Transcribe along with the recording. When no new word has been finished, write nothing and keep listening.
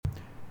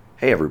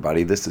Hey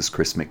everybody, this is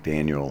Chris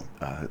McDaniel,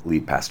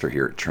 lead pastor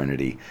here at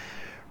Trinity.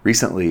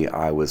 Recently,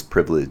 I was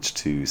privileged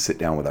to sit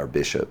down with our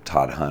bishop,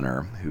 Todd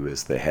Hunter, who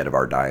is the head of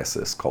our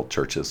diocese called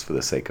Churches for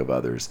the Sake of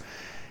Others.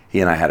 He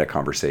and I had a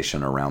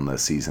conversation around the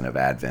season of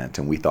Advent,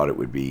 and we thought it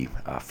would be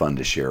fun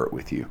to share it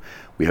with you.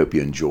 We hope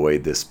you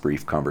enjoyed this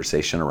brief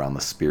conversation around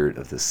the spirit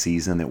of the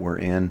season that we're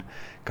in.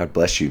 God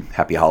bless you.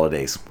 Happy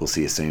holidays. We'll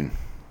see you soon.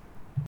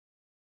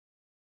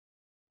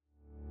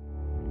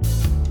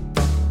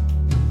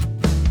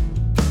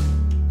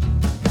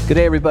 Good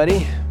day,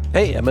 everybody.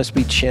 Hey, I must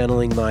be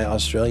channeling my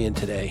Australian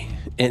today.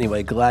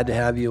 Anyway, glad to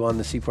have you on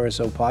the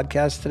C4SO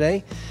podcast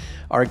today.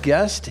 Our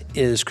guest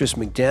is Chris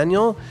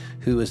McDaniel,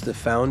 who is the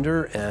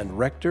founder and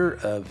rector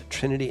of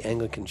Trinity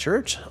Anglican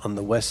Church on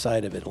the west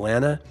side of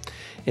Atlanta.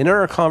 In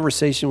our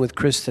conversation with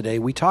Chris today,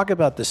 we talk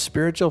about the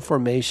spiritual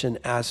formation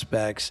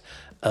aspects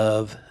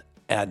of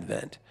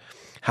Advent,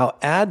 how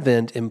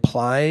Advent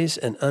implies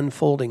an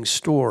unfolding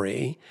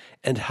story,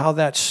 and how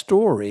that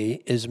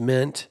story is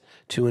meant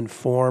to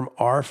inform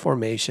our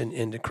formation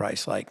into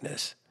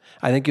Christ-likeness.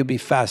 I think you'll be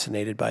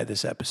fascinated by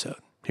this episode.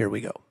 Here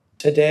we go.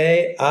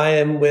 Today, I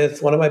am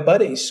with one of my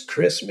buddies,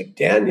 Chris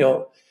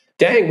McDaniel.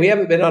 Dang, we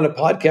haven't been on a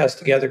podcast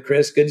together,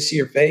 Chris. Good to see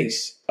your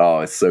face.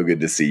 Oh, it's so good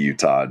to see you,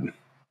 Todd.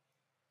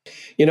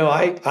 You know,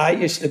 I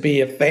used to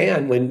be a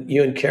fan when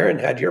you and Karen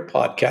had your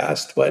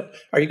podcast. What,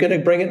 are you going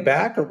to bring it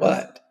back or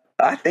what?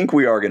 I think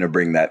we are going to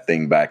bring that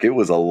thing back. It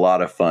was a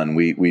lot of fun.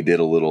 We did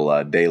a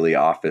little daily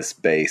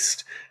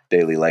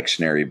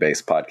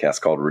lectionary-based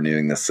podcast called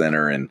Renewing the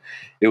Center, and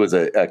it was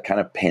a kind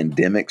of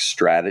pandemic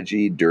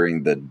strategy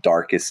during the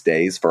darkest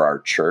days for our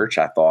church.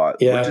 I thought,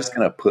 we're just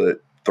going to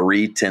put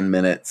 10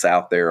 minutes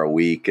out there a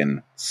week,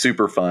 and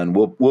super fun.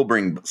 We'll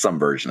bring some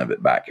version of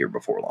it back here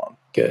before long.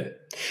 Good.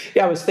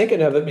 Yeah, I was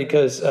thinking of it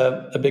because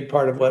a big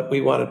part of what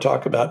we want to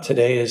talk about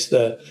today is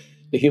the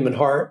human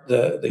heart,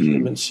 the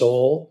human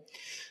soul.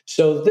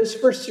 So this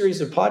first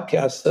series of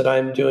podcasts that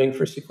I'm doing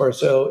for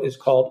C4SO is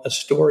called A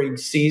Storied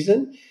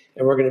Season.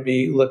 And we're going to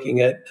be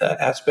looking at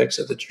aspects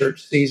of the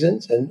church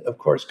seasons. And of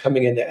course,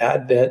 coming into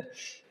Advent,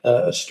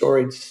 a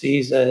storied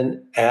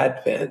season,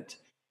 Advent.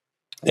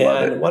 And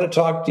I want to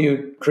talk to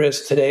you,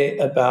 Chris, today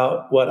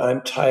about what I'm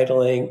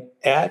titling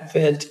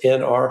Advent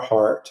in Our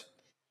Heart.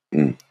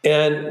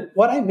 And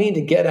what I mean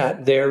to get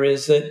at there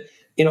is that,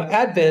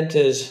 Advent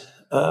is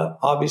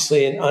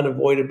obviously and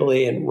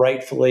unavoidably and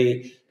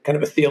rightfully kind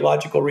of a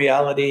theological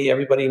reality.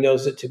 Everybody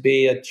knows it to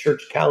be a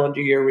church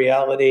calendar year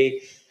reality.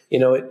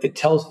 It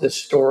tells the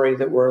story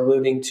that we're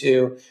alluding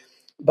to,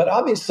 but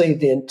obviously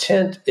the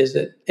intent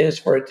is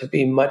for it to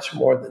be much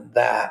more than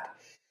that.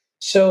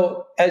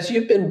 So as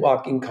you've been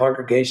walking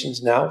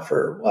congregations now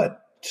for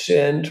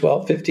 10,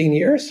 12, 15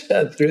 years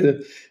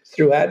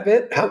through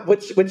Advent,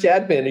 which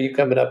Advent are you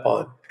coming up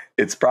on?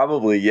 It's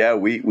probably,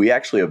 we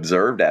actually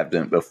observed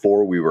Advent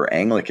before we were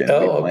Anglican.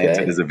 We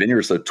planted as a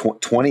vineyard, so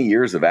 20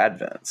 years of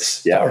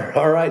Advents. Yeah.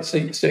 All right.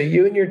 So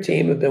you and your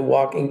team have been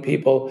walking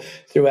people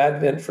through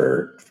Advent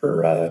for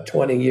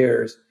 20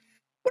 years.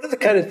 What are the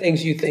kind of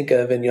things you think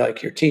of in your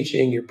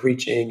teaching, your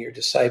preaching, your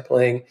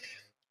discipling,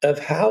 of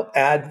how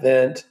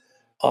Advent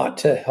ought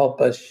to help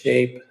us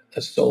shape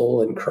a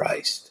soul in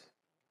Christ?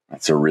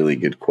 That's a really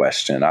good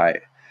question.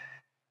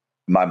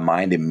 My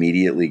mind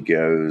immediately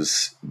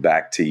goes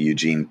back to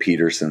Eugene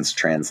Peterson's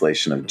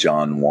translation of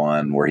John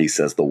 1, where he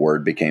says the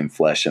word became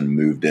flesh and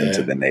moved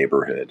into the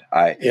neighborhood.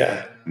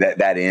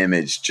 That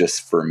image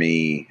just for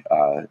me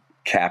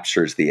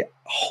captures the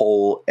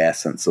whole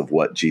essence of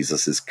what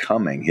Jesus is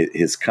coming.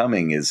 His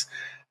coming is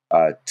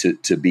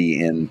to be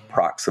in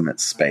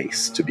proximate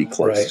space, to be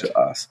close to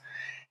us.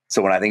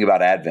 So when I think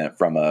about Advent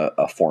from a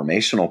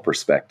formational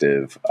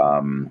perspective,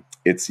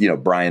 it's,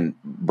 Brian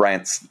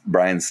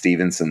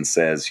Stevenson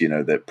says,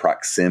 that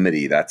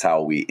proximity, that's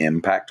how we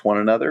impact one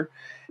another.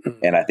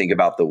 And I think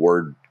about the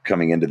word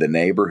coming into the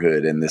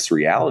neighborhood and this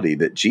reality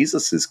that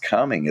Jesus is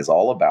coming is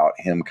all about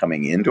him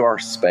coming into our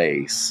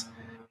space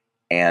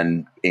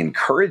and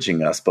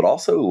encouraging us, but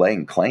also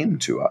laying claim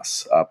to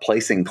us,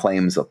 placing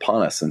claims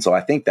upon us. And so I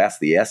think that's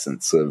the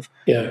essence of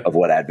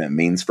what Advent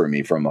means for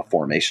me from a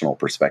formational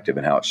perspective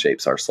and how it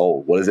shapes our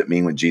soul. What does it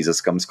mean when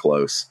Jesus comes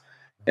close?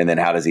 And then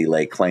how does he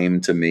lay claim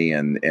to me,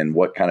 and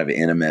what kind of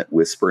intimate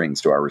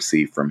whisperings do I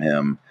receive from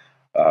him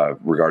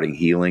regarding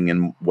healing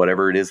and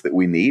whatever it is that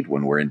we need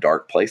when we're in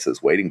dark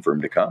places waiting for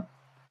him to come?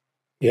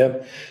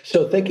 Yeah.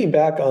 So thinking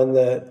back on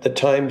the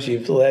times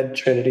you've led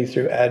Trinity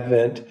through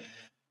Advent,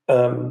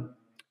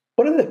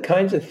 what are the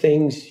kinds of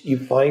things you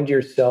find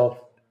yourself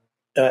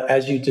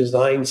as you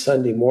design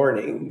Sunday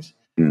mornings?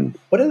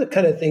 What are the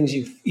kind of things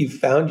you've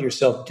found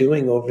yourself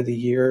doing over the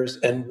years,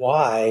 and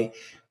why,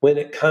 when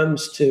it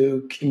comes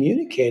to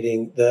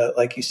communicating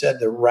like you said,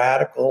 the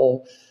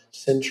radical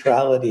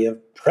centrality of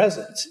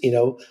presence,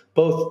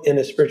 both in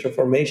a spiritual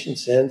formation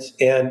sense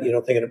and,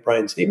 thinking of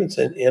Brian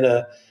Stevenson in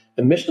a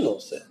missional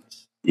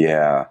sense?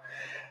 Yeah.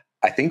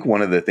 I think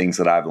one of the things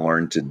that I've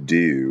learned to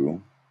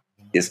do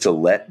is to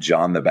let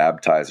John the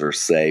Baptizer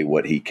say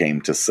what he came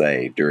to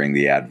say during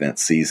the Advent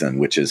season,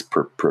 which is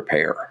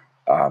prepare.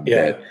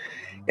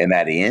 And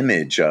that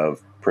image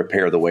of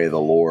prepare the way of the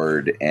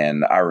Lord.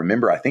 And I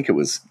remember, I think it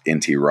was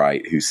N.T.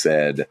 Wright who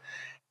said,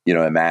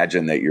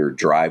 imagine that your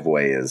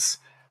driveway is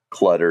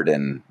cluttered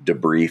and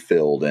debris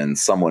filled, and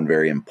someone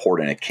very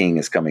important, a king,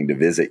 is coming to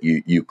visit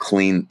you. You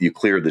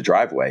clear the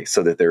driveway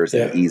so that there is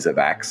an ease of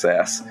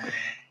access.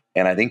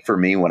 And I think for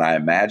me, when I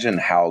imagine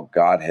how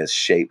God has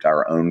shaped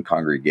our own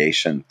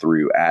congregation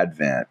through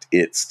Advent,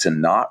 it's to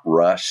not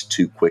rush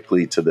too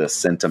quickly to the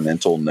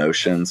sentimental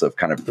notions of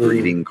kind of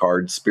greeting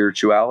card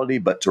spirituality,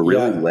 but to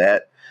really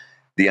let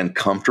the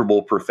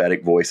uncomfortable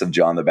prophetic voice of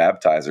John the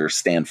Baptizer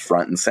stand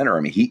front and center.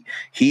 I mean,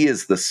 he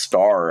is the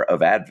star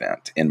of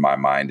Advent in my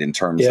mind, in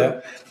terms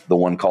of the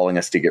one calling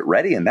us to get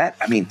ready. And that,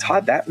 I mean,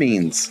 Todd, that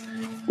means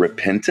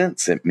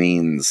repentance. It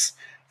means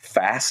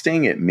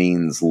fasting. It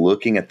means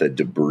looking at the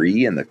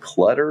debris and the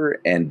clutter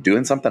and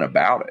doing something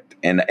about it.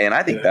 And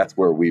I think that's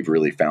where we've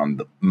really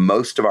found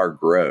most of our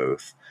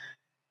growth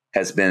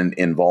has been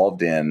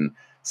involved in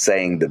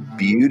saying the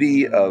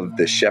beauty of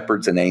the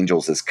shepherds and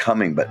angels is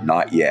coming, but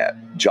not yet.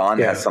 John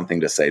has something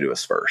to say to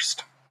us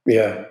first.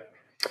 Yeah.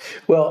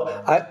 Well,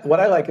 what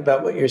I like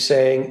about what you're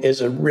saying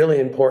is a really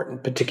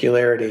important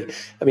particularity.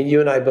 I mean, you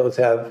and I both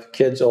have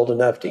kids old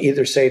enough to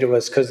either say to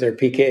us, because they're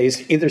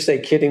PKs, either say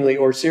kiddingly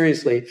or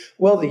seriously,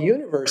 well, the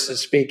universe is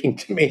speaking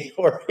to me,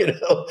 or,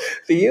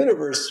 the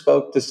universe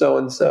spoke to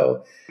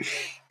so-and-so.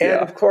 And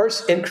of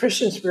course, in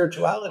Christian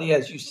spirituality,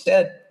 as you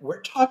said,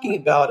 we're talking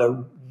about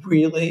a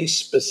really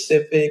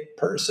specific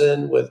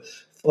person with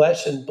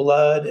flesh and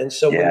blood. And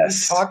so when we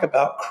talk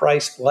about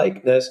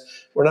Christ-likeness,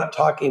 we're not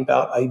talking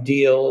about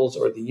ideals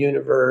or the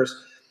universe.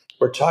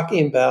 We're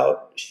talking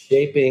about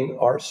shaping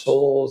our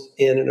souls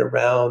in and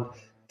around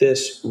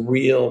this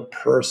real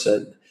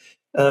person.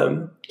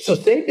 So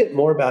say a bit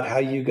more about how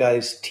you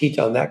guys teach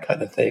on that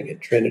kind of thing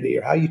at Trinity,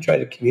 or how you try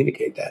to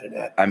communicate that in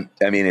that.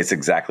 I mean, it's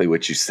exactly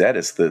what you said.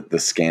 It's the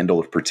scandal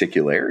of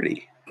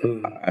particularity.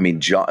 I mean,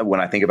 John, when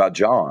I think about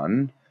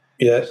John,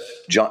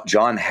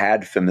 John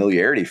had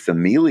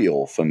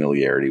familial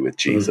familiarity with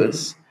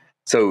Jesus.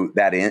 So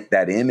that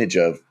image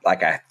of,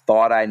 like, I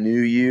thought I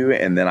knew you,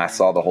 and then I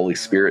saw the Holy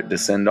Spirit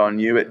descend on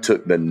you. It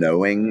took the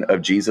knowing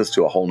of Jesus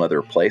to a whole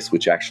nother place,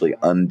 which actually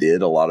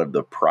undid a lot of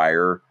the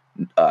prior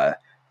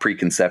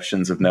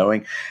preconceptions of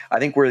knowing. I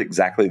think we're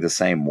exactly the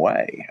same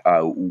way.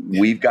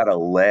 We've got to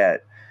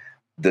let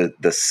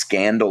the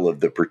scandal of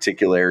the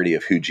particularity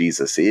of who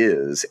Jesus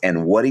is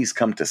and what he's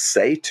come to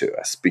say to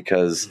us,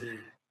 because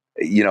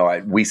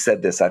we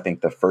said this, I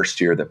think, the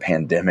first year of the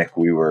pandemic.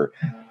 We were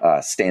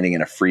standing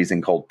in a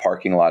freezing cold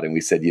parking lot, and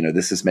we said,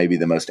 this is maybe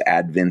the most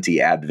Advent-y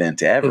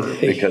Advent ever,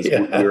 because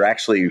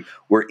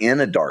we're in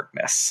a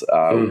darkness.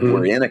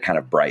 We're in a kind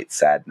of bright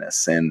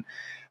sadness. And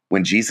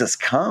when Jesus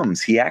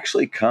comes, he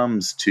actually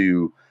comes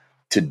to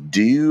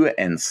do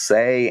and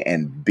say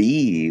and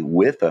be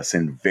with us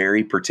in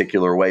very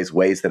particular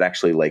ways that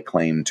actually lay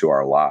claim to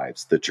our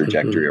lives, the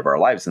trajectory of our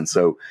lives. And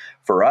so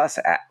for us,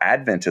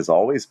 Advent has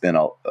always been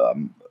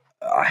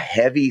a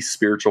heavy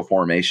spiritual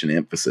formation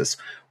emphasis.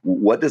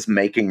 What does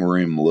making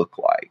room look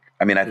like?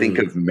 I mean, I think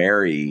of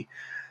Mary.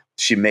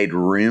 She made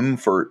room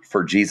for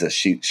Jesus.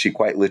 She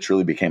quite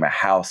literally became a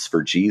house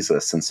for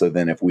Jesus. And so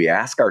then if we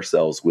ask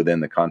ourselves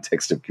within the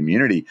context of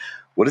community,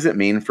 what does it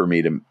mean for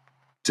me to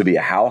be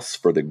a house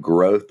for the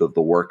growth of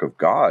the work of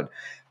God?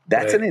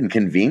 That's an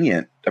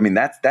inconvenient. I mean,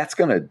 that's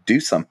going to do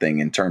something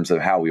in terms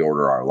of how we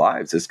order our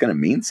lives. It's going to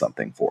mean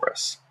something for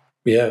us.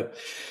 Yeah.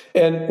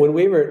 And when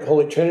we were at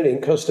Holy Trinity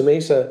in Costa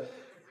Mesa,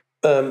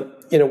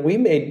 we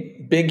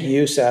made big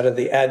use out of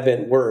the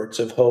Advent words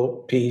of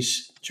hope,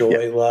 peace,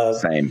 joy, love,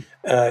 same.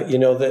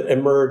 That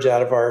emerge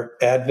out of our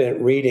Advent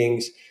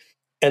readings.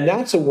 And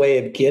that's a way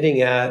of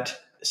getting at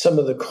some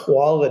of the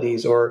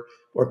qualities or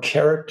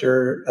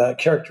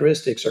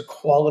characteristics or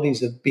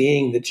qualities of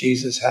being that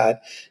Jesus had.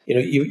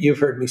 You've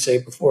heard me say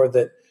before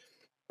that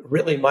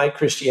really my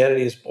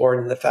Christianity is born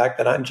in the fact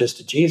that I'm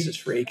just a Jesus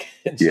freak.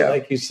 And so,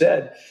 like you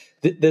said,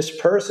 this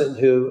person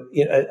who,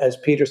 as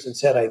Peterson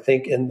said, I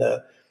think in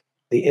the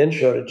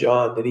intro to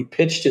John, that he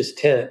pitched his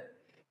tent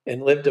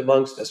and lived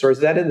amongst us. Or is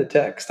that in the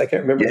text? I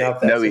can't remember now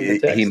if that's in the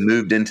text. He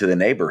moved into the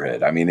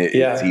neighborhood. I mean,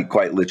 he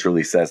quite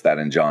literally says that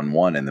in John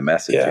 1 in the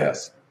message,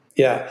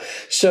 Yeah.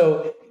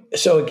 So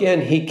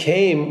again, he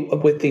came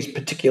with these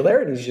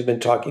particularities you've been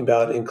talking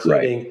about,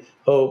 including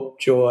hope,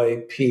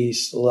 joy,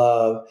 peace,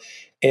 love.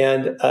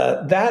 And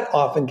that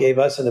often gave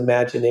us an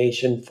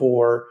imagination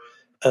for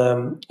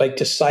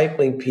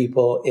discipling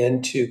people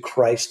into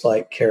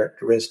Christ-like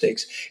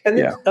characteristics. And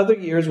then other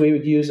years we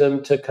would use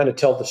them to kind of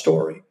tell the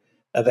story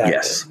of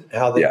that,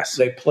 how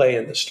they play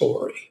in the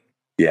story.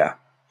 Yeah.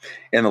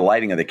 And the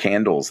lighting of the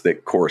candles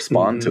that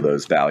correspond to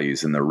those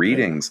values in the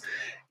readings,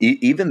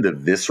 even the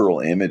visceral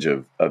image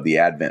of the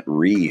Advent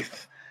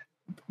wreath,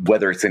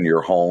 whether it's in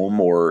your home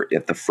or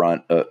at the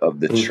front of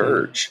the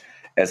church,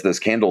 as those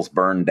candles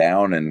burn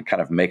down and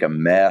kind of make a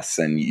mess,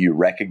 and you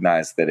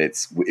recognize that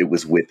it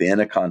was within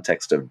a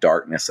context of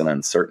darkness and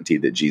uncertainty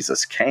that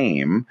Jesus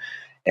came,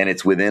 and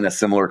it's within a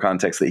similar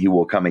context that he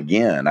will come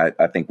again.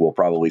 I think we'll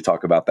probably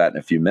talk about that in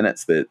a few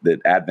minutes,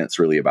 that Advent's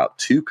really about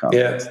two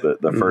comings,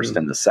 the first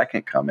and the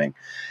second coming.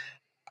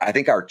 I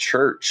think our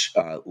church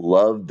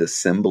loved the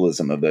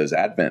symbolism of those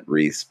Advent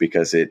wreaths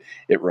because it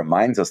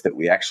reminds us that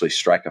we actually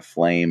strike a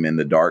flame in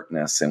the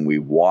darkness and we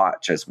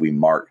watch as we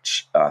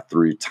march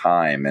through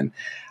time. And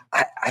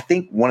I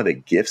think one of the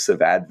gifts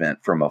of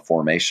Advent from a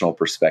formational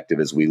perspective,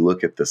 as we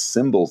look at the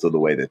symbols of the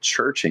way the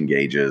church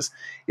engages,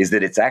 is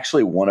that it's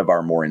actually one of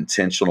our more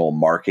intentional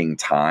marking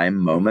time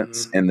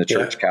moments in the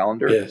church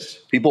calendar. Yes.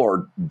 People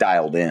are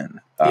dialed in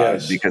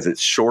because it's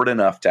short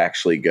enough to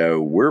actually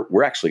go,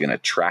 we're actually going to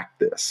track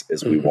this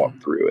as we walk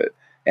through it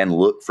and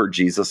look for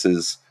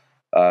Jesus's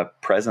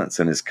presence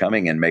and his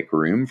coming and make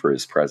room for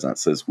his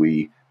presence as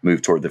we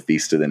move toward the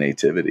Feast of the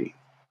Nativity.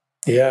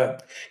 Yeah.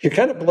 You're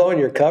kind of blowing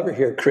your cover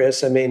here,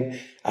 Chris. I mean,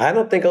 I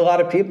don't think a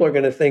lot of people are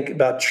going to think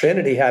about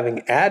Trinity having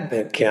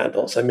Advent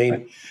candles. I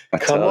mean,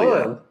 come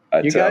on.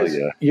 You guys,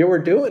 you were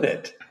doing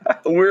it.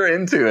 We're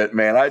into it,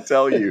 man. I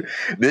tell you,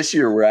 this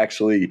year we're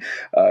actually,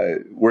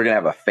 we're going to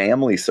have a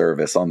family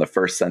service on the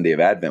first Sunday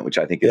of Advent, which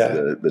I think is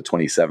the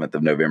 27th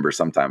of November,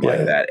 sometime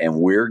like that. And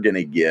we're going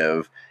to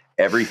give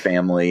every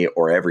family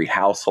or every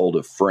household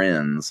of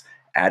friends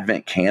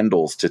Advent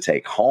candles to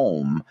take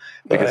home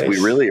because we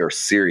really are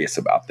serious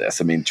about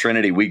this. I mean,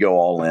 Trinity, we go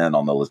all in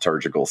on the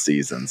liturgical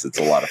seasons. It's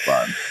a lot of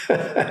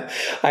fun.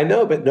 I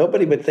know, but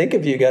nobody would think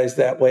of you guys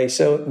that way.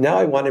 So now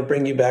I want to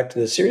bring you back to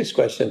the serious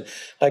question.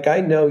 Like, I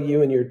know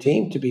you and your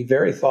team to be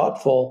very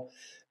thoughtful.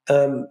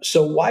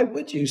 So why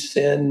would you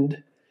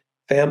send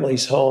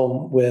families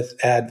home with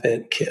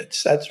Advent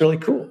kits? That's really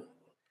cool.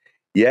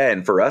 Yeah,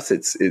 and for us,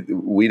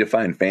 we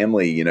define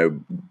family,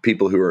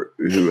 people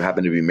who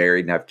happen to be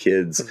married and have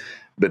kids,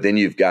 but then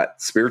you've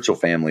got spiritual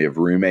family of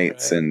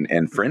roommates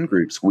and friend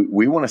groups.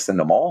 We want to send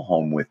them all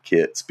home with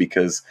kits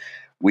because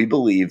we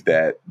believe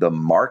that the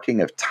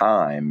marking of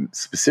time,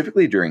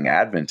 specifically during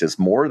Advent, is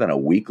more than a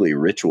weekly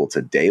ritual. It's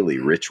a daily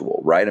ritual,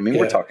 right? I mean,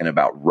 we're talking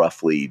about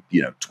roughly,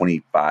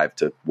 25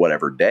 to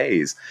whatever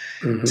days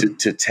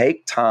to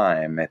take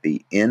time at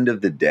the end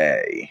of the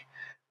day,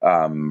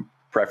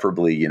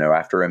 preferably,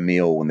 after a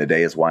meal when the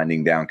day is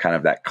winding down, kind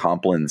of that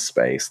Compline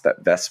space,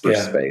 that Vesper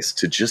space,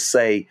 to just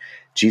say,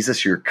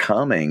 Jesus, you're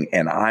coming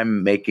and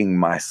I'm making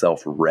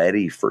myself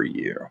ready for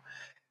you.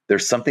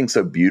 There's something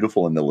so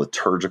beautiful in the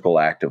liturgical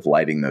act of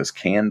lighting those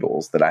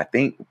candles that I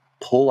think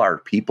pull our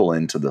people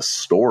into the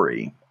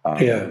story.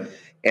 And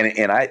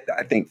I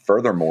think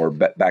furthermore,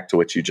 back to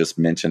what you just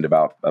mentioned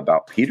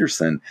about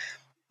Peterson,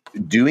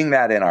 doing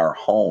that in our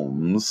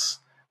homes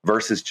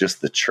versus just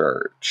the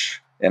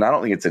church. And I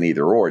don't think it's an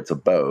either or, it's a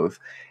both.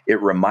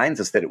 It reminds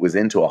us that it was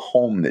into a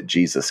home that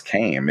Jesus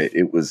came.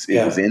 It was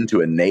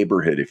into a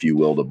neighborhood, if you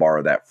will, to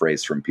borrow that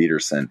phrase from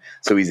Peterson.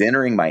 So he's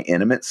entering my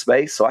intimate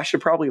space. So I should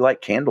probably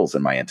light candles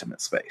in my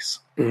intimate space.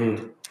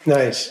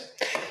 Nice.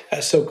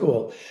 That's so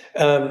cool.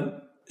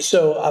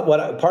 So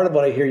part of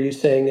what I hear you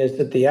saying is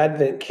that the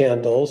Advent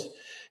candles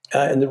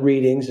and the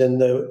readings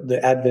and the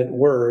Advent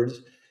words,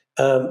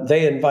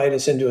 they invite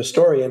us into a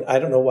story. And I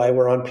don't know why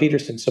we're on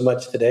Peterson so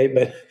much today,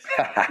 but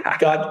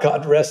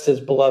God rest his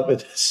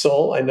beloved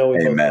soul. I know we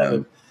both love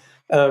him.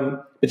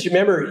 But you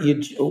remember,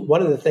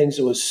 one of the things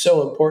that was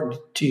so important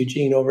to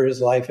Eugene over his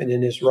life and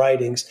in his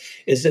writings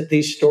is that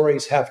these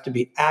stories have to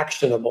be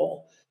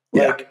actionable.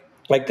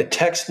 Like the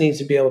text needs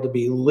to be able to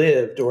be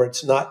lived, or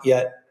it's not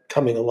yet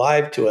coming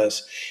alive to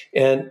us.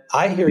 And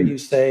I hear you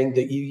saying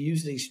that you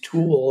use these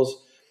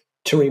tools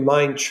to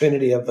remind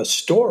Trinity of a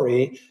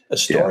story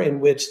in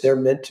which they're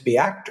meant to be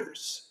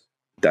actors.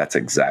 That's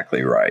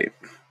exactly right.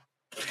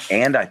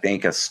 And I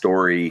think a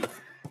story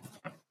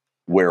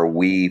where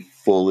we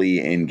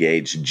fully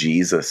engage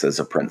Jesus as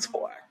a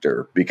principal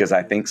actor, because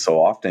I think so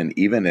often,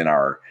 even in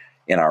our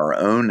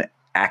own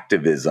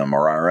activism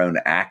or our own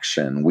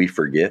action, we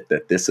forget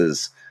that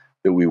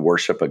that we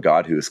worship a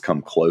God who has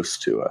come close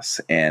to us.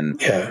 And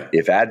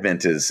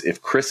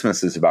if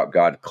Christmas is about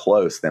God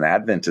close, then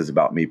Advent is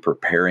about me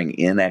preparing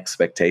in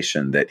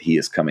expectation that he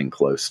is coming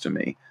close to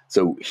me.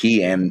 So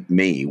he and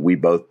me, we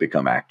both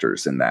become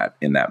actors in that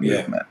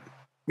movement.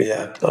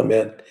 Yeah.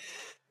 Amen.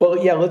 Well,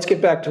 let's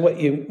get back to what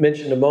you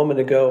mentioned a moment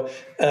ago.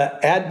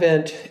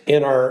 Advent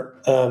in our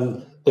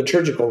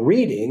liturgical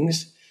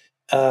readings,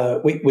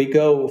 we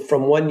go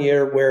from one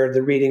year where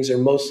the readings are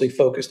mostly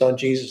focused on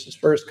Jesus'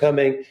 first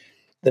coming.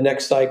 The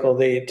next cycle,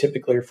 they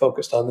typically are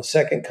focused on the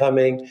second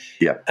coming.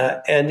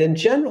 And in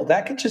general,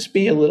 that can just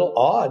be a little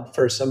odd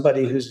for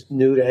somebody who's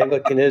new to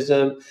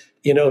Anglicanism,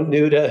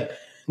 new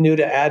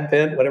to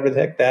Advent, whatever the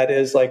heck that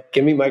is. Like,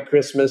 give me my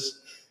Christmas,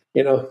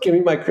 give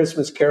me my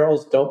Christmas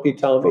carols. Don't be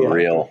telling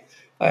me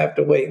I have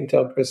to wait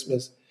until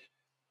Christmas.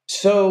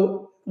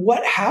 So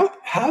how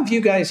have you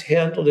guys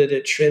handled it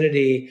at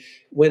Trinity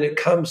when it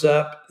comes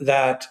up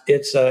that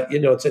it's an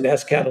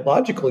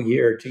eschatological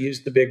year, to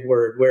use the big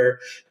word, where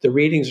the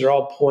readings are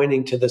all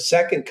pointing to the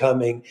second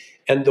coming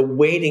and the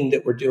waiting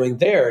that we're doing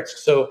there?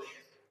 So,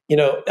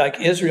 like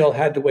Israel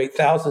had to wait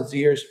thousands of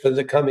years for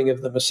the coming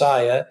of the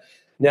Messiah.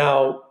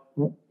 Now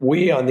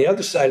we, on the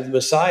other side of the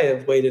Messiah,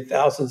 have waited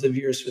thousands of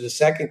years for the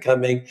second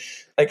coming.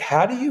 Like,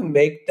 how do you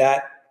make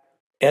that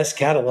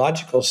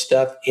eschatological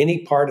stuff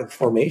any part of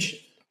formation?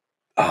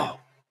 Oh,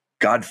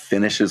 God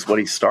finishes what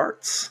he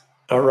starts.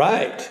 All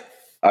right.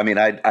 I mean,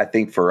 I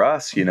think for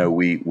us,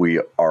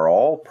 we are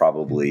all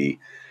probably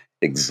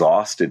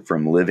exhausted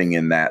from living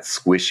in that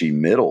squishy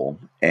middle.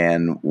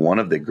 And one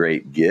of the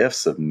great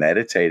gifts of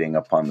meditating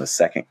upon the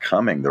second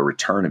coming, the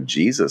return of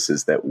Jesus,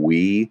 is that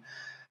we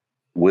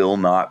will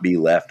not be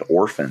left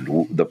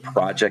orphaned. The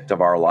project of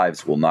our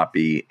lives will not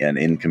be an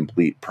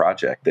incomplete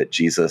project. That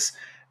Jesus,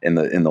 in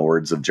the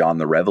words of John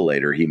the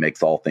Revelator, he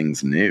makes all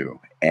things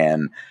new.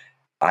 And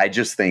I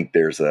just think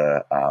there's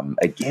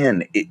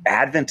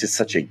Advent is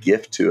such a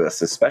gift to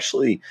us,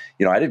 especially,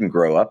 I didn't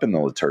grow up in the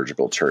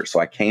liturgical church, so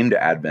I came to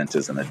Advent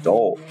as an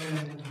adult.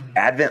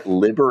 Advent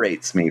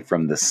liberates me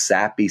from the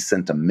sappy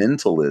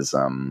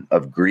sentimentalism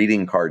of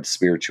greeting card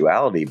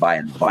spirituality by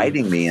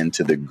inviting me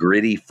into the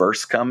gritty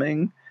first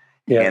coming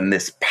and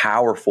this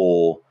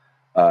powerful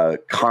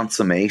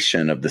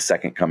consummation of the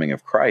second coming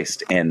of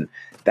Christ. And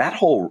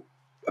that's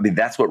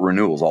what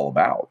renewal is all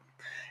about.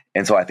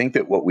 And so I think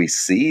that what we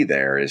see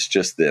there is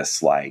just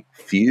this like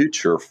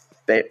future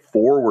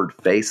forward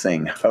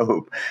facing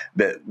hope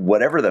that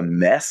whatever the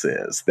mess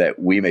is that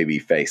we may be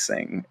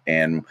facing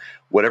and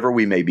whatever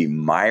we may be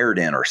mired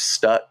in or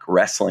stuck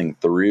wrestling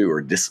through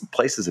or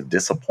places of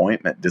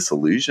disappointment,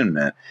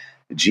 disillusionment,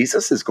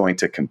 Jesus is going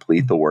to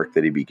complete the work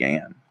that he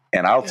began.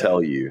 And I'll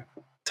tell you,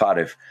 Todd,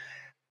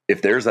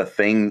 if there's a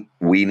thing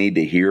we need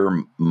to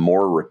hear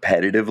more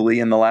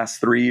repetitively in the last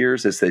 3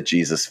 years, it's that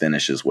Jesus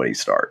finishes what he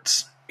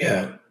starts.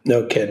 Yeah,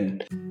 no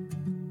kidding.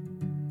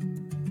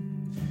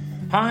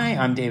 Hi,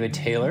 I'm David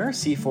Taylor,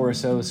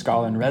 C4SO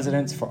Scholar in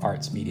Residence for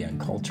Arts, Media, and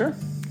Culture.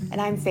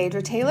 And I'm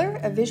Phaedra Taylor,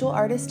 a visual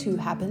artist who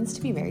happens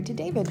to be married to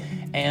David.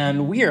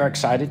 And we are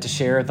excited to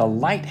share The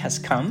Light Has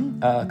Come,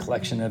 a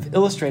collection of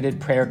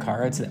illustrated prayer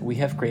cards that we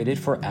have created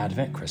for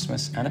Advent,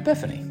 Christmas, and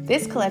Epiphany.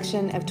 This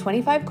collection of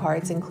 25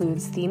 cards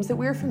includes themes that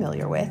we're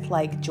familiar with,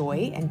 like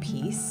joy and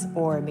peace,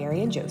 or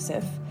Mary and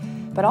Joseph,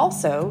 but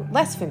also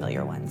less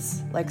familiar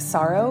ones, like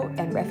sorrow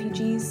and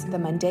refugees, the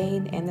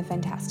mundane and the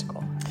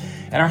fantastical.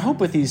 And our hope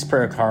with these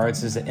prayer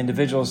cards is that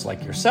individuals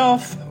like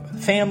yourself,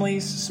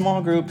 families,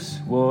 small groups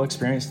will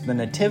experience the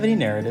nativity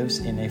narratives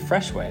in a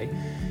fresh way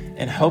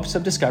in hopes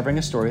of discovering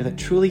a story that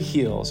truly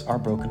heals our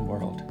broken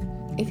world.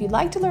 If you'd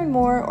like to learn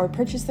more or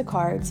purchase the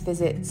cards,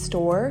 visit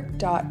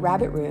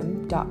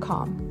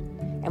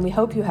store.rabbitroom.com. And we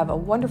hope you have a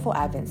wonderful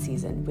Advent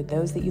season with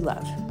those that you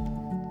love.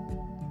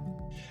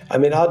 I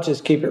mean, I'll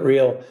just keep it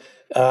real.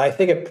 I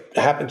think it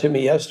happened to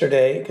me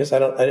yesterday because I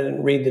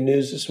didn't read the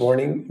news this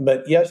morning.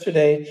 But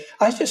yesterday,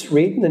 I was just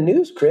reading the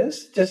news,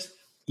 Chris. Just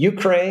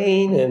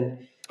Ukraine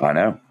and I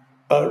know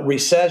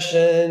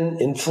recession,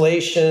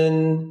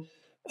 inflation,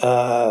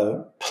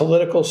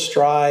 political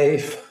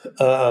strife.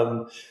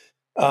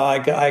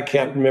 I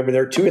can't remember.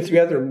 There are 2 or 3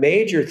 other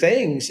major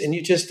things, and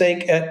you just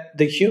think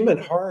the human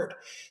heart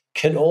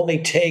can only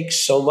take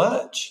so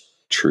much.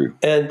 True.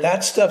 And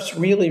that stuff's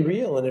really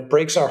real, and it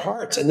breaks our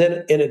hearts. And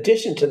then in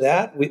addition to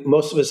that,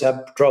 most of us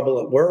have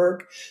trouble at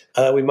work.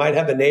 We might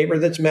have a neighbor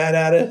that's mad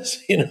at us.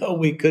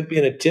 We could be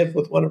in a tiff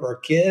with one of our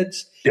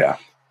kids. Yeah.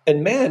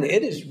 And man,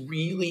 it is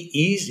really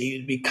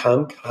easy to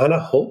become kind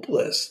of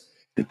hopeless.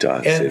 It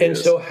does. And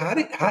so how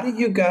do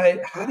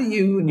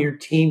you and your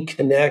team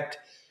connect?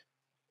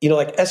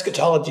 Like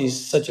eschatology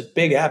is such a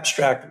big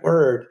abstract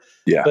word.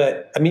 Yeah.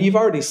 But I mean, you've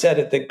already said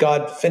it, that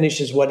God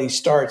finishes what he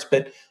starts.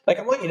 But like,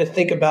 I want you to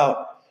think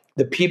about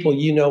the people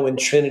in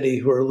Trinity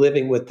who are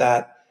living with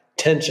that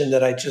tension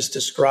that I just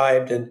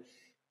described, and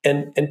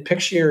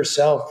picture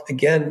yourself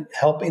again,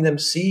 helping them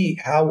see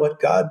how what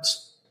God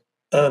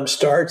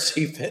starts,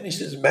 he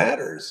finishes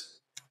matters.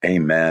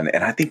 Amen.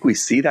 And I think we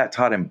see that,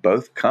 Todd, in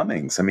both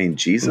comings. I mean,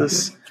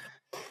 Jesus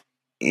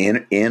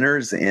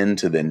enters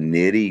into the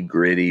nitty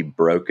gritty,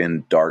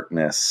 broken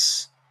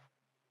darkness.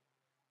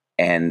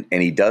 And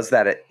he does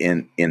that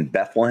in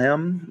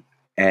Bethlehem,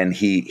 and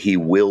he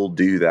will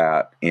do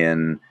that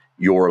in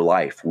your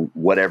life,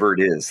 whatever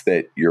it is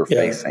that you're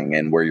facing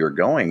and where you're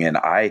going. And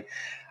I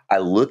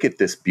look at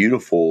this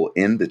beautiful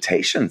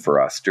invitation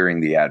for us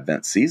during the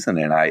Advent season,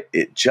 and I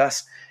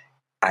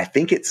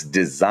think it's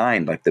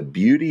designed, like the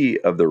beauty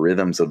of the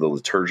rhythms of the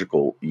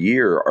liturgical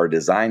year are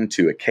designed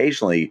to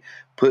occasionally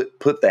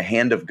put the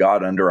hand of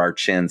God under our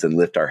chins and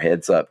lift our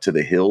heads up to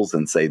the hills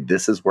and say,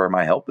 this is where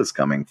my help is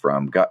coming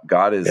from.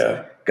 God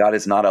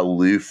is not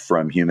aloof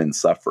from human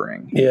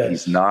suffering.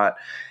 Yes.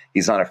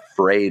 He's not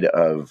afraid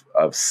of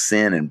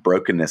sin and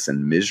brokenness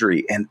and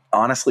misery. And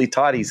honestly,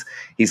 Todd,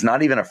 he's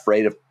not even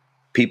afraid of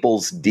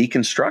people's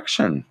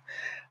deconstruction.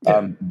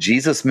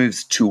 Jesus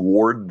moves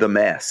toward the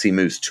mess. He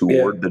moves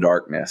toward the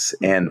darkness.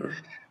 And,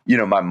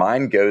 my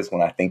mind goes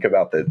when I think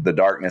about the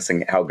darkness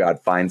and how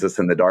God finds us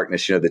in the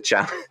darkness. The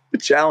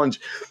challenge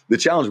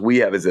we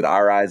have is that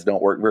our eyes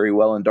don't work very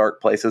well in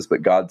dark places,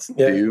 but God's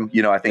do.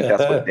 I think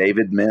that's what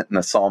David meant in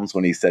the Psalms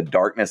when he said,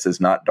 darkness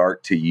is not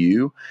dark to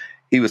you.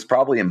 He was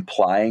probably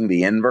implying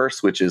the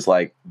inverse, which is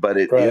like, but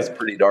it is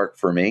pretty dark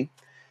for me.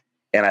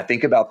 And I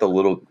think about the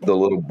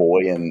little boy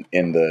in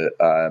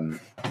the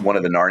one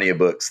of the Narnia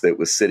books that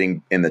was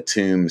sitting in the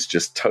tombs,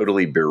 just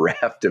totally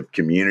bereft of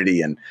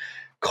community and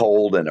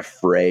cold and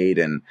afraid,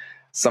 and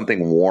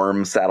something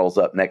warm saddles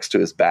up next to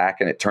his back,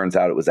 and it turns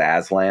out it was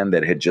Aslan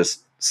that had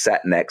just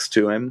sat next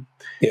to him.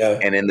 Yeah.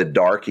 And in the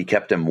dark, he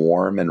kept him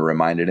warm and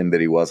reminded him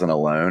that he wasn't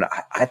alone.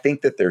 I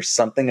think that there's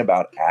something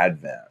about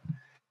Advent.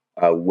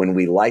 When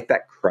we light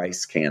that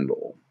Christ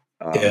candle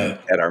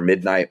at our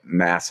midnight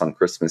mass on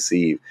Christmas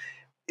Eve,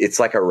 it's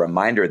like a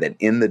reminder that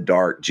in the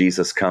dark,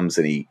 Jesus comes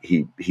and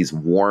he's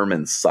warm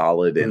and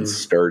solid and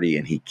sturdy,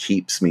 and he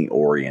keeps me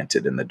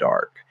oriented in the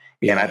dark.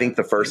 Yeah. And I think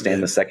the first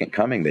and the second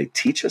coming, they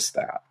teach us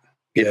that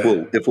if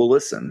we'll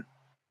listen,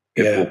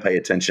 if we'll pay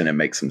attention and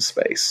make some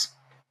space.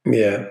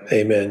 Yeah.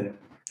 Amen.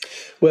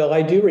 Well,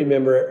 I do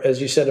remember,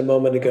 as you said a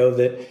moment ago,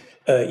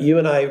 that you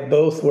and I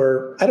both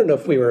were, I don't know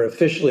if we were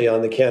officially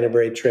on the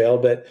Canterbury Trail,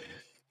 but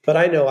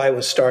I know I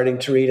was starting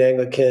to read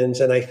Anglicans,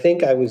 and I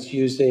think I was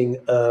using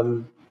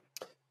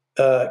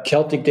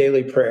Celtic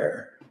Daily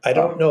Prayer. I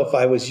don't know if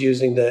I was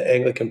using the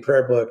Anglican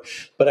prayer book,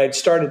 but I'd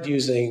started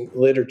using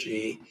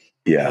liturgy.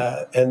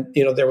 Yeah. And,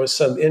 there was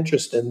some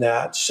interest in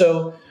that.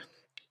 So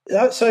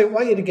I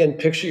want you to, again,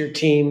 picture your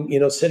team,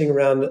 sitting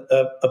around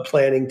a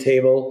planning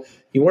table.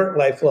 You weren't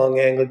lifelong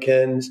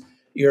Anglicans.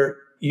 You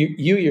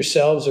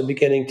yourselves are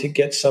beginning to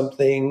get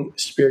something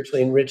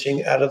spiritually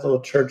enriching out of the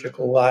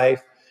liturgical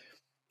life.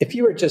 If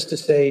you were just to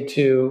say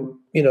to,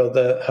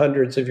 the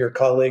hundreds of your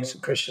colleagues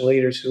and Christian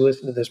leaders who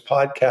listen to this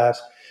podcast,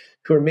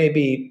 who are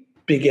maybe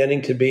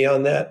beginning to be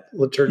on that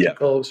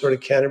liturgical sort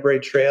of Canterbury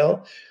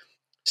Trail,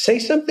 say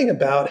something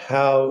about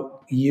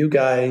how you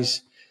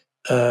guys,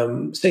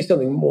 say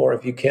something more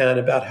if you can,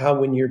 about how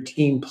when your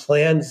team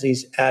plans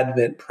these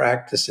Advent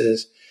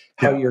practices,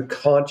 how you're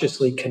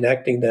consciously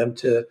connecting them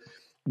to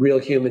real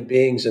human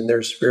beings and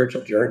their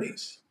spiritual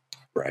journeys.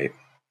 Right.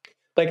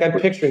 Like I'm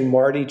picturing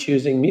Marty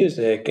choosing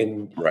music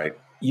and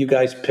you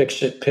guys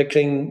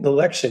picking the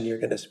lection you're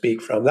going to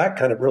speak from, that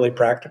kind of really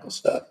practical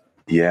stuff.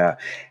 Yeah.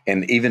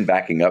 And even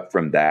backing up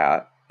from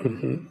that,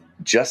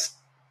 just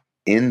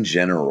in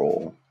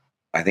general,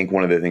 I think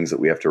one of the things that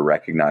we have to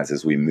recognize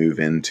as we move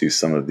into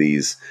some of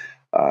these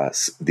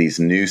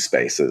new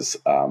spaces,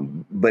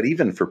 but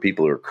even for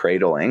people who are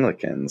cradle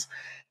Anglicans,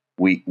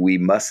 we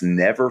must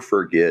never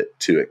forget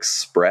to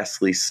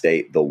expressly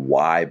state the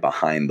why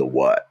behind the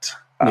what.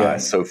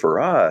 So for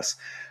us,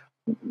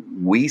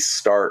 we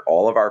start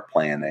all of our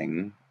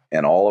planning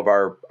and all of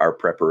our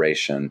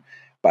preparation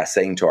by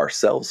saying to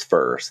ourselves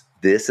first,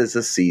 this is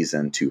a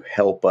season to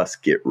help us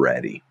get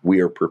ready.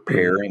 We are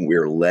preparing. We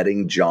are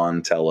letting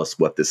John tell us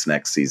what this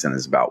next season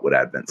is about, what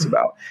Advent's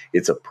about.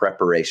 It's a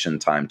preparation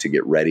time to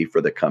get ready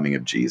for the coming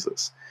of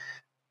Jesus,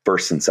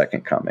 first and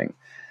second coming.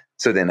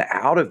 So then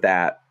out of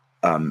that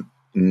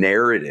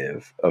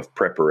narrative of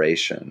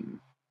preparation,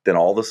 then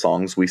all the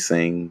songs we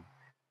sing,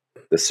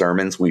 the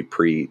sermons we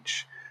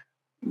preach,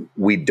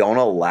 we don't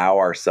allow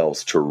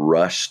ourselves to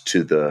rush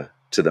to the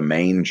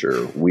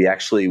manger. We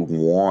actually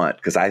want,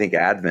 because I think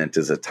Advent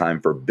is a time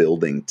for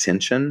building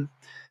tension.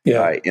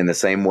 In the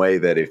same way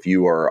that if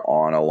you are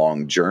on a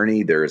long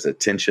journey, there is a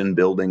tension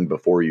building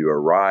before you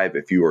arrive.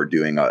 If you are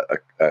doing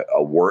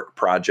a work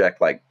project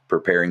like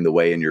preparing the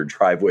way in your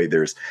driveway,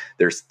 there's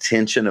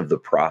tension of the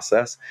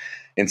process.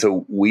 And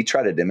so we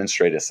try to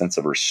demonstrate a sense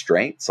of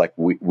restraint. It's like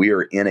we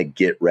are in a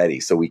get ready.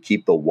 So we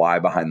keep the why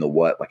behind the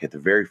what, like at the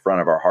very front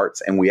of our hearts.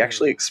 And we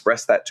actually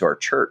express that to our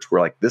church.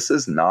 We're like, this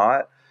is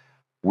not,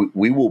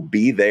 we will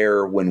be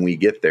there when we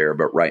get there.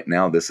 But right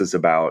now, this is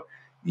about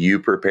you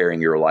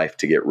preparing your life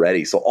to get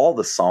ready. So all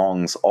the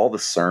songs, all the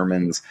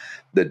sermons,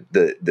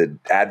 the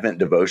Advent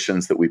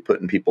devotions that we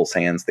put in people's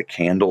hands, the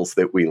candles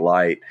that we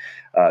light,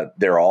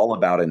 they're all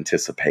about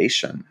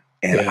anticipation.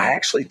 And I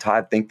actually,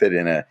 Todd, think that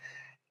in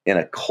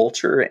a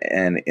culture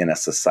and in a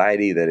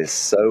society that is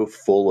so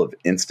full of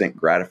instant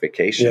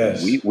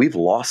gratification, we've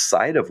lost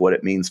sight of what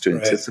it means to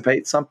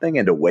anticipate something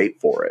and to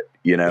wait for it,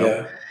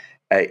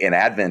 And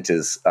Advent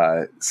is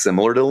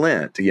similar to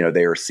Lent.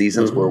 There are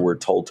seasons where we're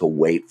told to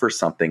wait for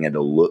something and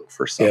to look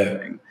for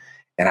something.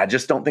 And I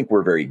just don't think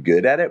we're very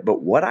good at it.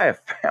 But what I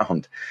have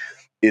found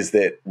is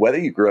that whether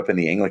you grew up in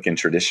the Anglican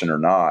tradition or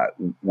not,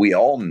 we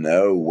all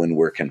know when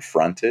we're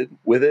confronted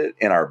with it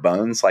in our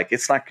bones, like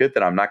it's not good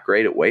that I'm not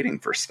great at waiting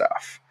for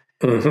stuff.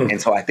 And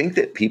so I think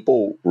that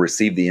people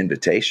receive the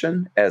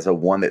invitation as a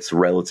one that's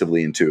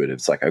relatively intuitive.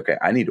 It's like, okay,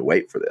 I need to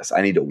wait for this.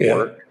 I need to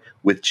work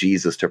with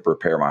Jesus to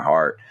prepare my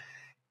heart.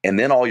 And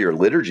then all your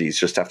liturgies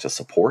just have to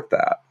support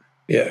that.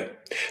 Yeah.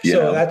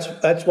 So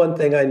that's one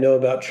thing I know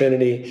about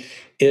Trinity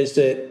is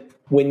that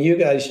when you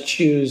guys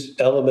choose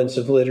elements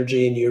of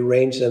liturgy and you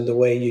arrange them the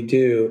way you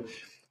do,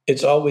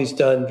 it's always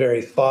done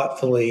very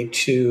thoughtfully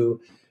to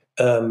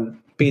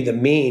be the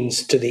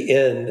means to the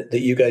end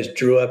that you guys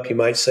drew up, you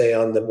might say,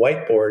 on the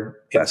whiteboard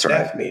in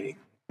staff meeting.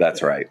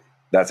 That's right.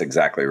 That's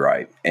exactly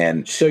right.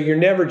 And so you're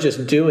never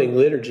just doing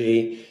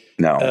liturgy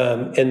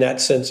in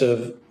that sense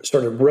of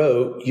sort of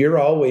rote. You're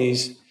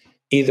always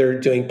either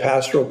doing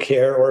pastoral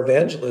care or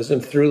evangelism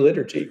through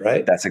liturgy,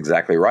 right? That's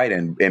exactly right.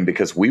 And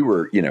because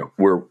we're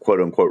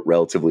quote unquote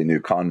relatively new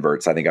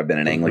converts. I think I've been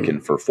an Anglican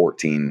for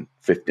 14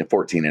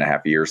 and a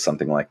half years,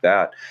 something like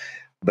that.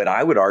 But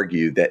I would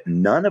argue that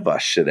none of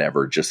us should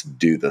ever just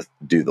do the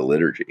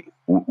liturgy.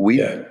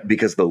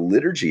 Because the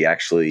liturgy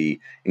actually,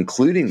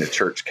 including the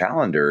church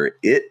calendar,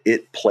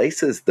 it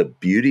places the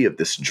beauty of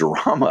this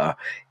drama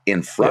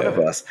in front of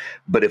us.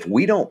 But if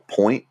we don't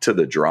point to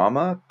the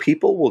drama,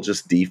 people will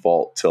just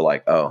default to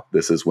like, oh,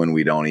 this is when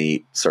we don't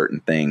eat certain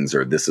things,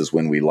 or this is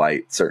when we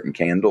light certain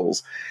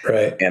candles.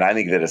 Right. And I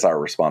think that it's our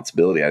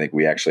responsibility. I think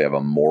we actually have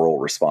a moral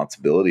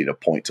responsibility to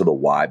point to the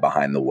why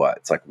behind the what.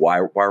 It's like, why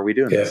are we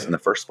doing this in the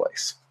first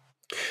place?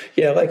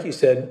 Yeah, like you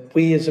said,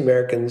 we as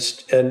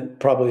Americans, and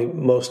probably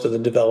most of the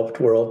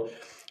developed world,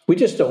 we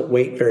just don't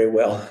wait very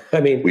well. I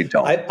mean, we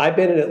don't. I've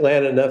been in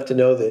Atlanta enough to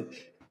know that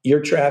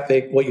your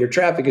traffic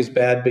is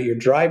bad, but your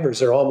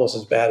drivers are almost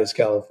as bad as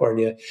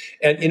California.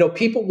 And,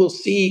 people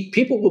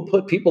will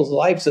put people's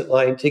lives at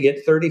line to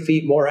get 30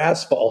 feet more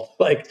asphalt,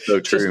 like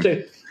so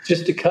true.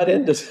 just to cut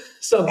into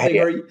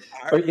something.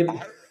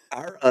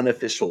 Our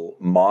unofficial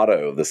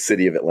motto, the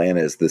city of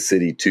Atlanta, is the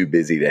city too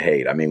busy to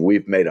hate. I mean,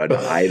 we've made an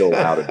idol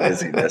out of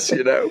busyness,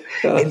 And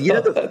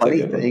the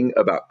funny thing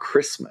about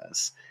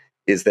Christmas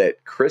is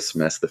that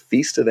Christmas, the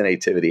Feast of the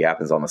Nativity,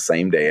 happens on the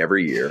same day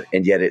every year,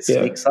 and yet it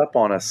sneaks up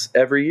on us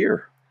every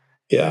year.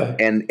 Yeah.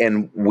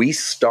 And we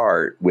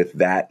start with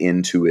that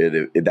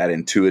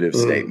intuitive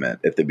statement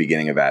at the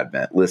beginning of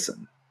Advent.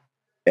 Listen,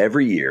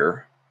 every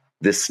year,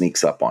 this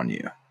sneaks up on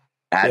you.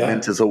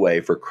 Advent is a way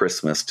for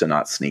Christmas to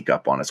not sneak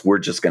up on us. We're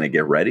just going to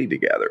get ready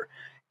together.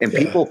 And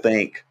people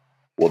think,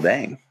 well,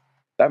 dang,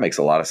 that makes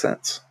a lot of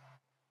sense.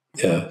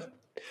 Yeah.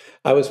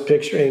 I was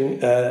picturing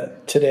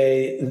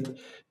today,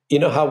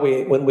 how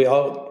when we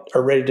all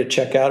are ready to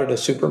check out at a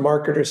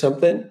supermarket or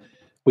something,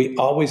 we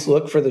always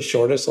look for the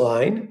shortest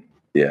line.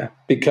 Yeah.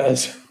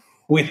 Because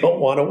we don't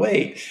want to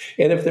wait.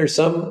 And if there's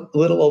some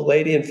little old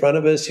lady in front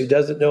of us who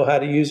doesn't know how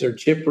to use her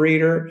chip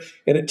reader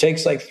and it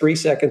takes like 3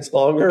 seconds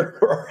longer,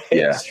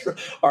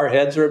 our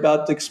heads are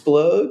about to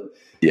explode.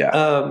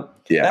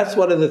 That's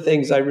one of the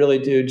things I really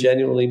do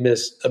genuinely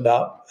miss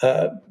about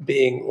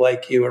being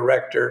like you, a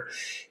rector,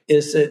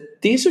 is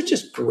that these are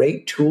just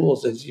great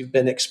tools, as you've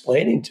been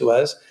explaining to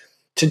us,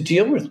 to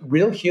deal with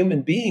real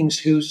human beings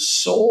whose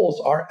souls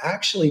are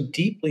actually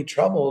deeply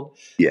troubled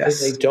because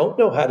they don't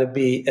know how to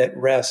be at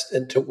rest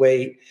and to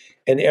wait.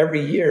 And every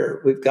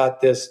year we've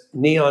got this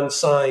neon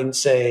sign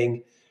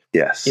saying,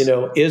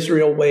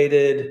 Israel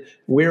waited,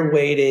 we're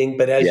waiting.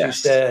 But as you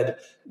said,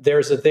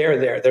 there's a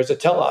there, there's a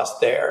telos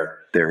there.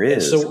 There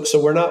is. And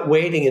so we're not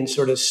waiting in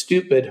sort of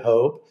stupid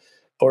hope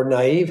or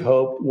naive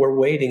hope. We're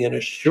waiting in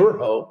a sure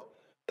hope.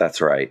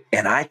 That's right.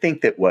 And I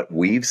think that what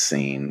we've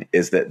seen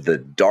is that the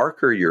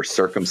darker your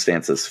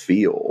circumstances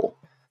feel,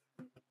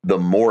 the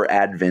more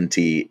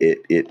Adventy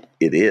it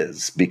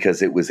is,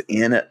 because it was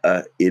in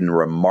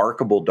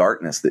remarkable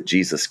darkness that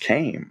Jesus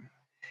came.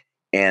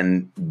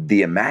 And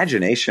the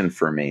imagination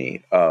for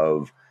me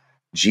of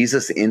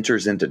Jesus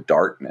enters into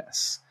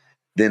darkness,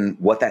 then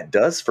what that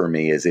does for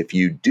me is if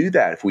you do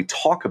that, if we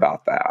talk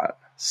about that,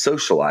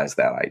 socialize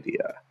that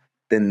idea,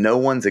 then no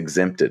one's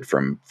exempted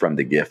from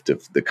the gift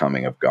of the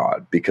coming of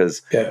God,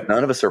 because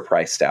none of us are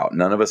priced out.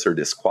 None of us are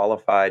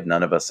disqualified.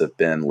 None of us have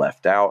been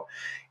left out.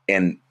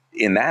 And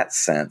in that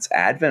sense,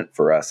 Advent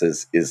for us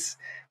is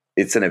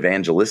it's an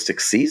evangelistic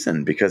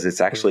season, because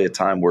it's actually a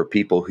time where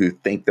people who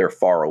think they're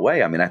far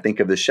away. I mean, I think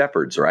of the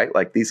shepherds, right?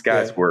 Like these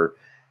guys were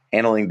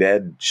handling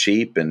dead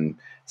sheep and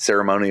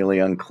ceremonially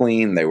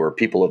unclean. They were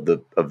people of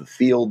the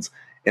fields.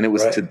 And it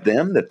was to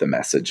them that the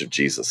message of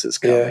Jesus is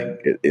coming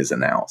is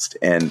announced.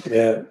 And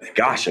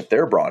gosh, if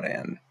they're brought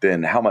in,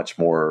 then how much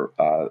more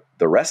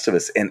the rest of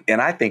us. And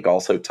I think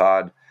also,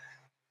 Todd,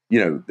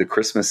 the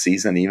Christmas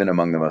season, even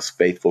among the most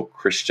faithful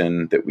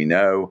Christian that we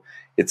know,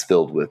 it's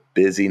filled with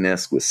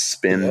busyness, with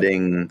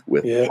spending,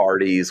 with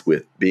parties,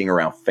 with being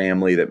around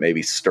family that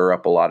maybe stir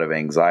up a lot of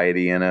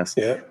anxiety in us.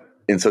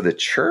 And so the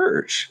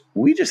church,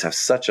 we just have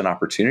such an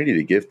opportunity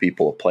to give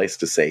people a place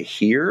to say,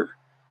 here,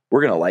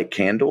 we're going to light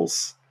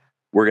candles.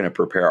 We're going to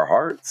prepare our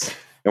hearts,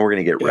 and we're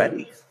going to get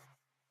ready.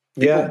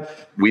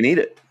 We need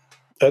it.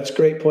 That's a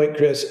great point,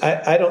 Chris.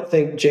 I don't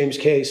think James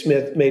K.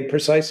 Smith made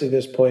precisely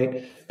this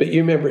point, but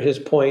you remember his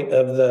point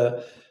of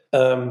the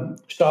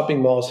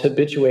shopping malls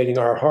habituating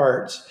our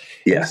hearts.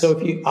 Yes. And so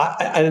if you,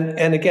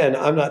 and again,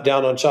 I'm not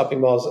down on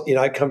shopping malls.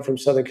 I come from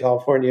Southern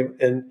California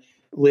and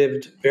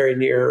lived very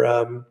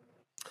near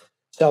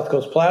South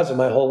Coast Plaza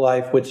my whole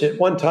life, which at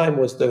one time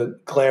was the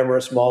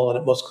glamorous mall and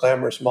the most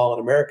glamorous mall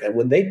in America. And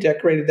when they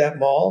decorated that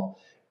mall,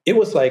 it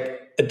was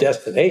like a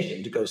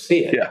destination to go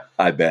see it. Yeah,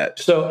 I bet.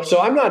 So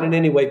I'm not in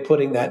any way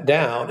putting that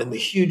down, and the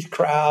huge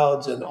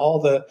crowds and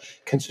all the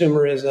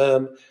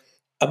consumerism.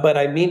 But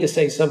I mean to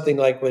say something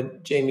like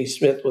what Jamie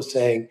Smith was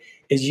saying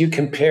is you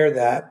compare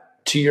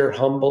that to your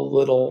humble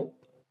little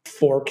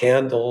 4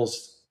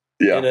 candles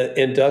in an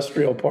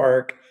industrial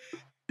park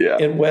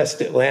in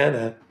West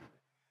Atlanta.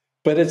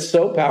 But it's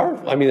so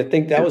powerful. I mean, I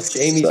think that was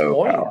Jamie's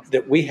point,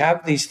 that we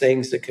have these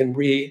things that can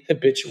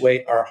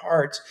re-habituate our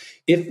hearts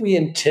if we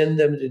intend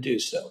them to do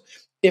so.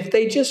 if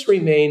they just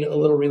remain a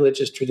little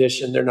religious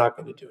tradition, they're not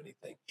going to do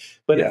anything.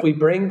 But if we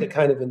bring the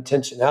kind of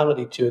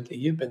intentionality to it that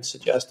you've been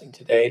suggesting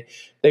today,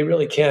 they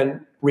really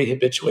can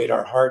rehabituate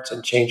our hearts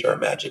and change our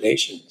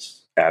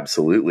imaginations.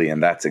 Absolutely.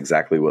 And that's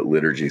exactly what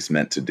liturgy is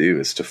meant to do,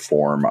 is to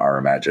form our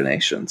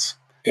imaginations.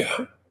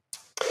 Yeah.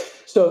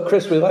 So,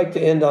 Chris, we like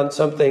to end on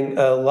something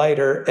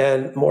lighter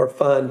and more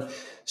fun.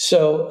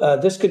 So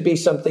this could be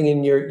something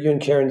in you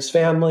and Karen's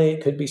family.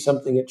 It could be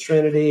something at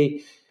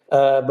Trinity.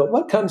 But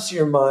what comes to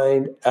your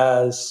mind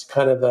as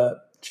kind of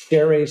a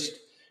cherished,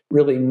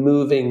 really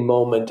moving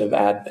moment of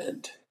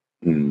Advent?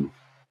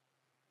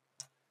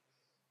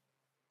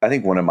 I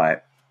think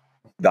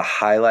the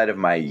highlight of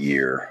my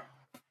year,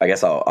 I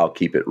guess I'll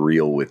keep it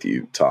real with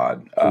you,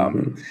 Todd.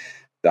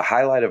 The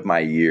highlight of my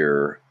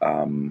year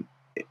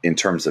in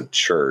terms of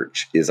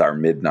church is our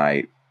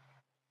midnight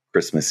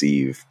Christmas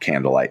Eve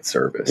candlelight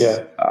service.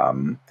 Yeah.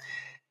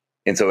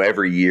 And so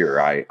every year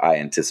I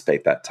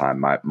anticipate that time.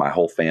 My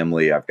whole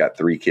family, I've got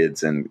 3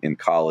 kids in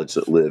college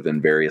that live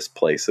in various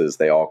places.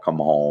 They all come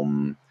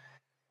home.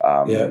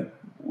 They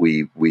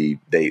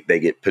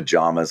get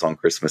pajamas on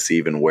Christmas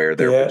Eve and wear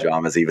their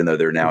pajamas, even though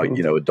they're now,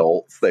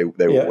 adults. They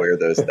will wear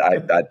those.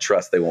 I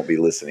trust they won't be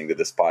listening to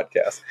this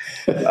podcast.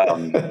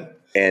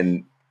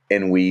 And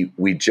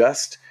we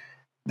just,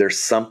 there's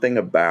something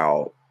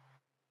about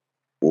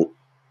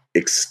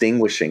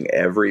extinguishing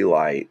every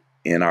light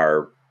in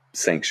our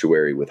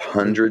sanctuary with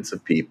hundreds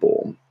of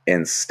people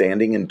and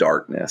standing in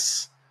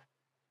darkness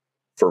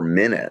for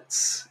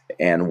minutes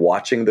and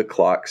watching the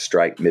clock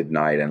strike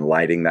midnight and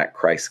lighting that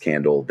Christ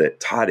candle, that,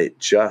 Todd, it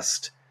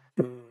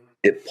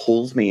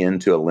pulls me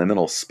into a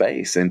liminal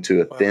space,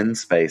 into a thin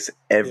space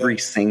every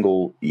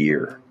single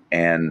year.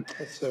 And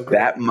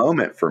that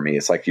moment for me,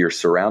 it's like you're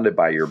surrounded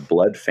by your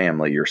blood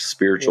family, your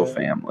spiritual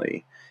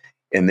family.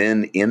 And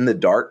then in the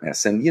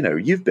darkness, and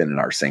you've been in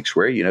our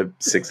sanctuary,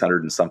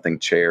 600 and something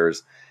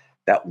chairs,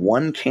 that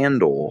one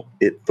candle,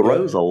 it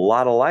throws a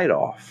lot of light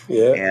off.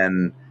 Yeah.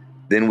 And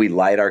then we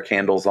light our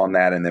candles on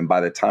that. And then by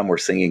the time we're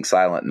singing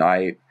Silent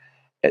Night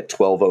at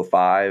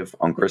 12:05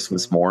 on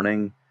Christmas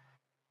morning,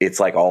 it's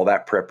like all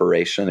that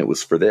preparation. It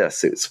was for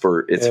this. It's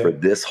for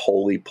this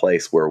holy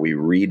place where we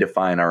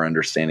redefine our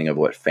understanding of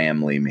what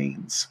family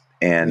means.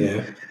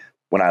 And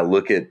when I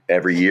look at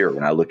every year,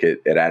 when I look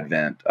at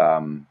Advent,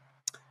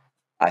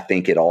 I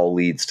think it all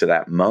leads to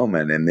that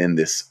moment. And then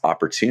this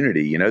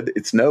opportunity,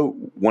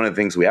 one of the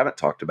things we haven't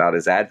talked about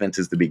is Advent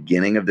is the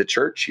beginning of the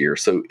church year.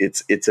 So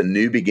it's a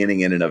new beginning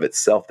in and of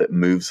itself that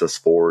moves us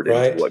forward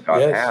into what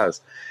God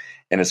has.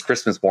 And as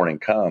Christmas morning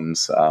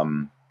comes,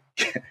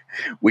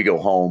 we go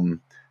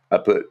home. I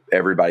put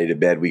everybody to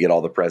bed. We get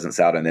all the presents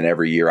out. And then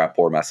every year I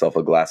pour myself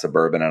a glass of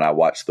bourbon and I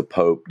watch the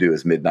Pope do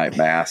his midnight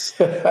mass.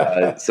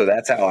 So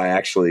that's how I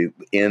actually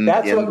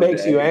That's what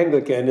makes you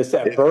Anglican, is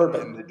that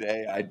bourbon. In the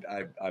day,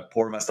 I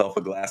pour myself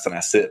a glass and I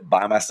sit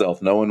by myself.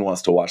 No one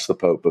wants to watch the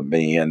Pope but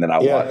me. And then I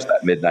watch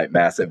that midnight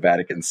mass at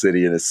Vatican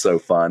City, and it's so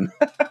fun.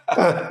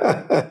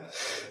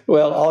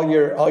 Well, all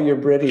your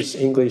British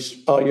English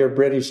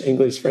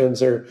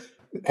friends are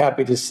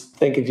happy to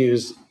think of you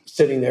as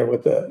sitting there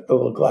with a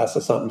little glass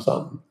of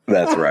something.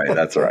 That's right.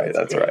 That's right.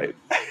 That's right.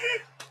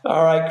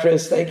 All right,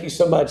 Chris, thank you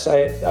so much.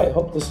 I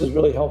hope this is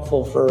really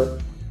helpful for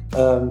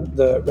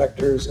the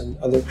rectors and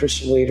other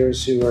Christian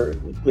leaders who are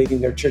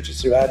leading their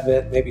churches through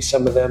Advent, maybe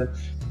some of them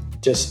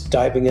just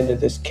diving into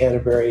this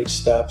Canterbury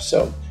stuff.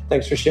 So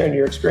thanks for sharing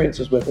your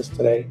experiences with us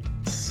today.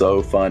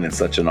 So fun and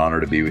such an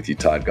honor to be with you,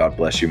 Todd. God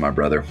bless you, my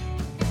brother.